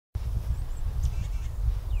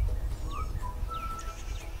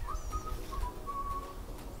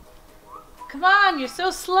Come on, you're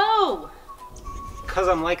so slow. Because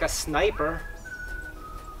I'm like a sniper.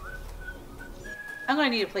 I'm gonna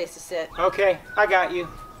need a place to sit. Okay, I got you.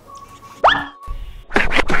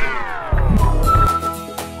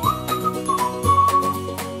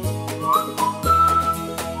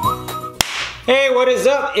 Hey, what is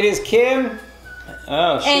up? It is Kim.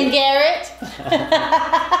 Oh, shit. And Garrett.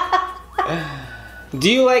 Do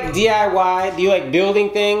you like DIY? Do you like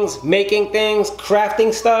building things, making things,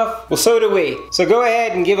 crafting stuff? Well, so do we. So go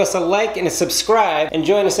ahead and give us a like and a subscribe and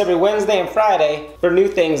join us every Wednesday and Friday for new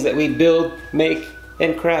things that we build, make,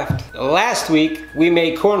 and craft. Last week, we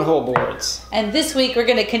made cornhole boards. And this week, we're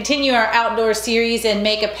gonna continue our outdoor series and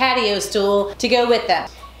make a patio stool to go with them.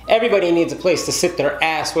 Everybody needs a place to sit their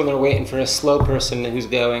ass when they're waiting for a slow person who's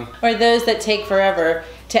going. Or those that take forever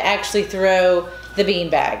to actually throw the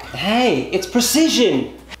beanbag. Hey, it's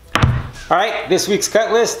precision. All right, this week's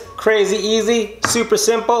cut list, crazy easy, super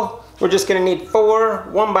simple. We're just gonna need 4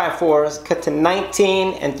 1x4s cut to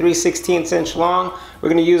 19 and 3/16 inch long. We're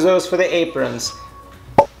gonna use those for the aprons.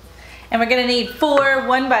 And we're gonna need 4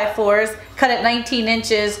 1x4s cut at 19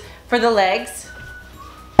 inches for the legs.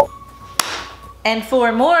 And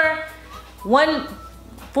 4 more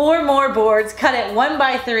boards cut at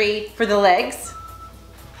 1x3 for the legs.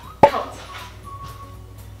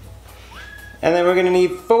 And then we're gonna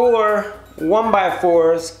need 4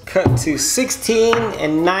 1x4s cut to 16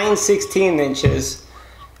 and 9/16 inches.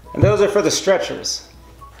 And those are for the stretchers.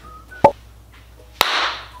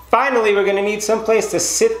 Finally, we're gonna need some place to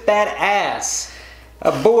sit that ass.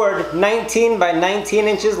 A board 19 by 19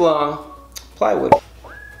 inches long, plywood.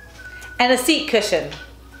 And a seat cushion.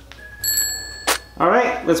 All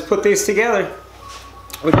right, let's put these together.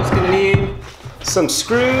 We're just gonna need some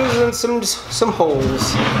screws and some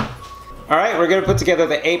holes. All right, we're gonna put together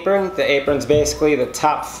the apron. The apron's basically the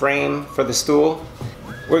top frame for the stool.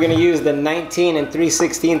 We're gonna use the 19 and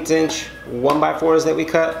 3/16 inch 1x4s that we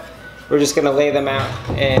cut. We're just gonna lay them out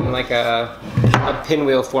in like a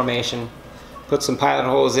pinwheel formation. Put some pilot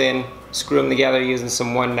holes in, screw them together using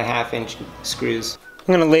some 1.5 inch screws.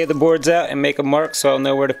 I'm gonna lay the boards out and make a mark so I'll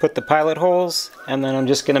know where to put the pilot holes, and then I'm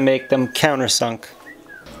just gonna make them countersunk.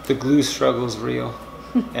 The glue struggle's real.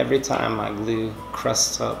 Every time my glue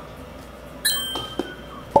crusts up.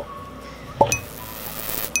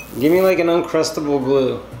 Give me like an uncrustable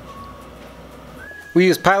glue. We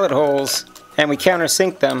use pilot holes and we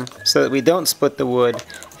countersink them so that we don't split the wood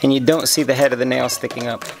and you don't see the head of the nail sticking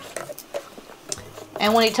up.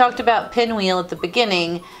 And when he talked about pinwheel at the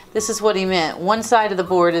beginning, this is what he meant. One side of the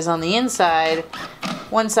board is on the inside,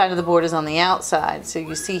 one side of the board is on the outside. So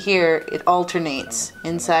you see here, it alternates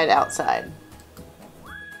inside, outside.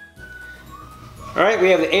 All right, we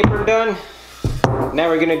have the apron done. Now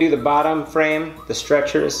we're gonna do the bottom frame, the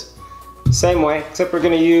stretchers. Same way, except we're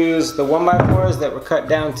gonna use the 1x4s that were cut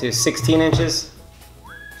down to 16 inches.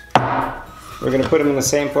 We're gonna put them in the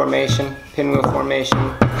same formation, pinwheel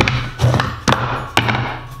formation.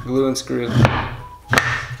 Glue and screw.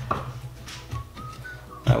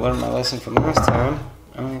 I learned my lesson from last time.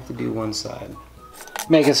 I only have to do one side.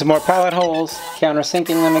 Making some more pilot holes,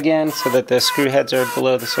 countersinking them again so that the screw heads are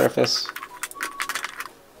below the surface.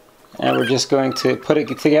 And we're just going to put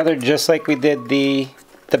it together just like we did the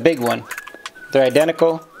big one. They're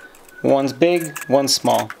identical. One's big, one's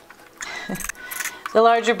small. The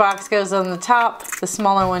larger box goes on the top, the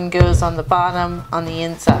smaller one goes on the bottom, on the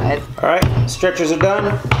inside. Alright, stretchers are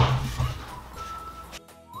done.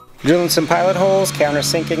 Drilling some pilot holes,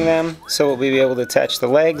 countersinking them so we'll be able to attach the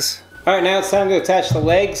legs. Alright, now it's time to attach the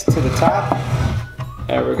legs to the top.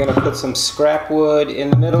 And we're going to put some scrap wood in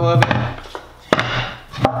the middle of it.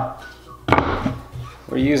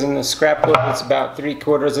 We're using the scrap wood that's about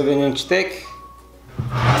 3/4 of an inch thick.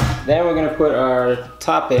 Then we're going to put our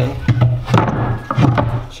top in.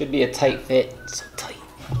 Should be a tight fit. So tight.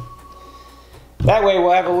 That way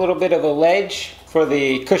we'll have a little bit of a ledge for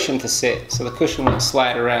the cushion to sit, so the cushion won't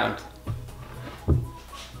slide around.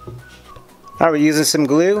 Alright, we're using some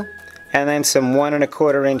glue and then some 1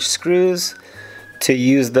 1/4 inch screws to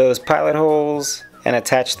use those pilot holes and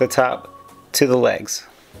attach the top to the legs.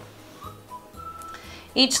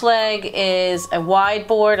 Each leg is a wide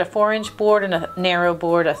board, a 4-inch board, and a narrow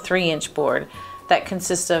board, a 3-inch board. That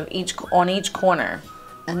consists of each corner.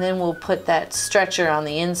 And then we'll put that stretcher on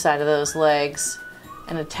the inside of those legs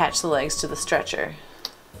and attach the legs to the stretcher.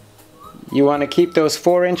 You want to keep those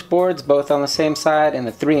 4-inch boards both on the same side and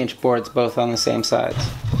the 3-inch boards both on the same sides.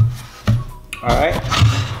 Alright,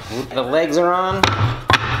 the legs are on.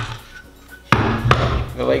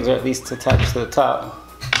 The legs are at least attached to the top.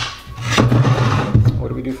 What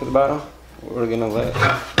do we do for the bottom? We're gonna let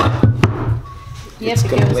Yep, it's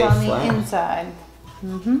it gonna goes lay on the flat. inside.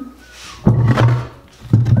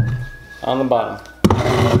 On the bottom.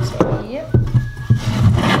 So, Yep.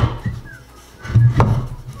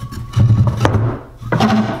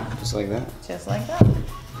 just like that. Just like that.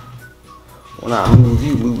 When I move,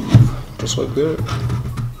 you move. Just like that.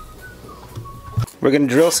 We're gonna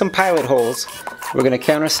drill some pilot holes. We're gonna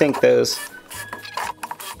countersink those.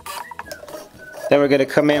 Then we're gonna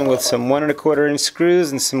come in with some 1 1/4 inch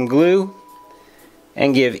screws and some glue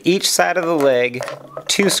and give each side of the leg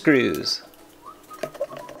 2 screws.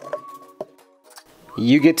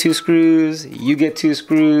 You get 2 screws, you get 2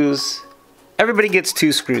 screws, everybody gets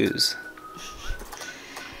 2 screws.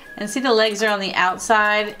 And see, the legs are on the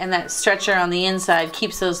outside, and that stretcher on the inside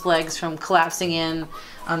keeps those legs from collapsing in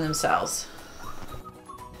on themselves.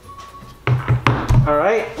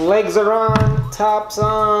 Alright, legs are on, top's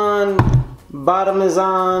on, bottom is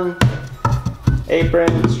on,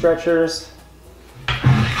 apron, stretchers.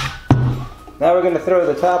 Now we're going to throw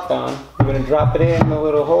the top on. We're going to drop it in the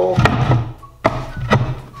little hole.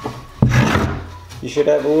 You should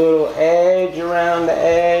have a little edge around the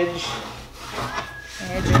edge.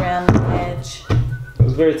 Edge around the edge. It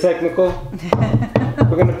was very technical.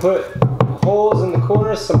 We're going to put holes in the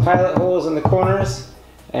corners, some pilot holes in the corners,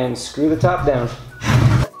 and screw the top down.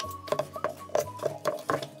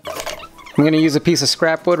 I'm going to use a piece of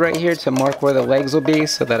scrap wood right here to mark where the legs will be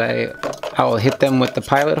so that I will hit them with the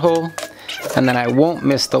pilot hole, and then I won't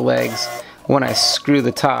miss the legs when I screw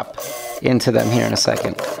the top into them here in a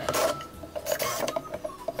second.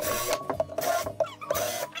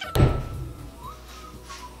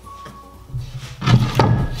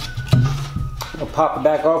 I'll pop it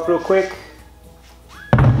back off real quick.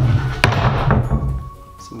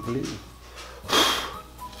 Some glue.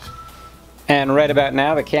 And right about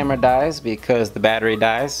now the camera dies because the battery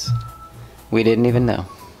dies. We didn't even know.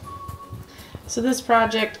 So this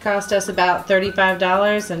project cost us about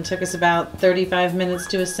 $35 and took us about 35 minutes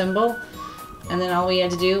to assemble. And then all we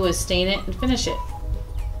had to do was stain it and finish it.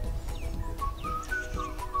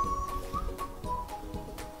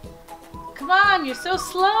 Come on, you're so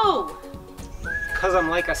slow. Because I'm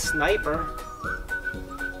like a sniper.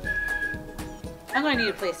 I'm gonna need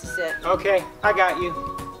a place to sit. Okay, I got you.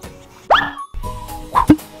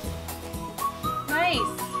 Nice.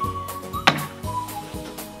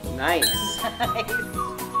 Nice. Nice.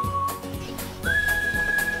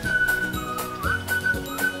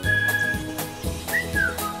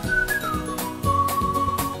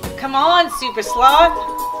 Come on, Super Sloth.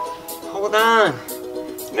 Hold on.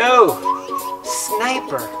 No.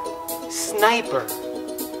 Sniper. Sniper.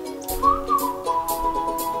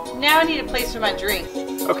 Now I need a place for my drink.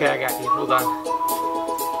 Okay, I got you. Hold on.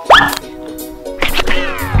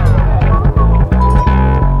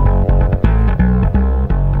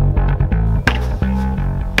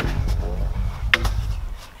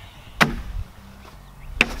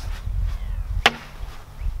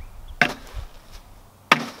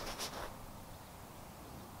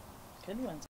 Good ones.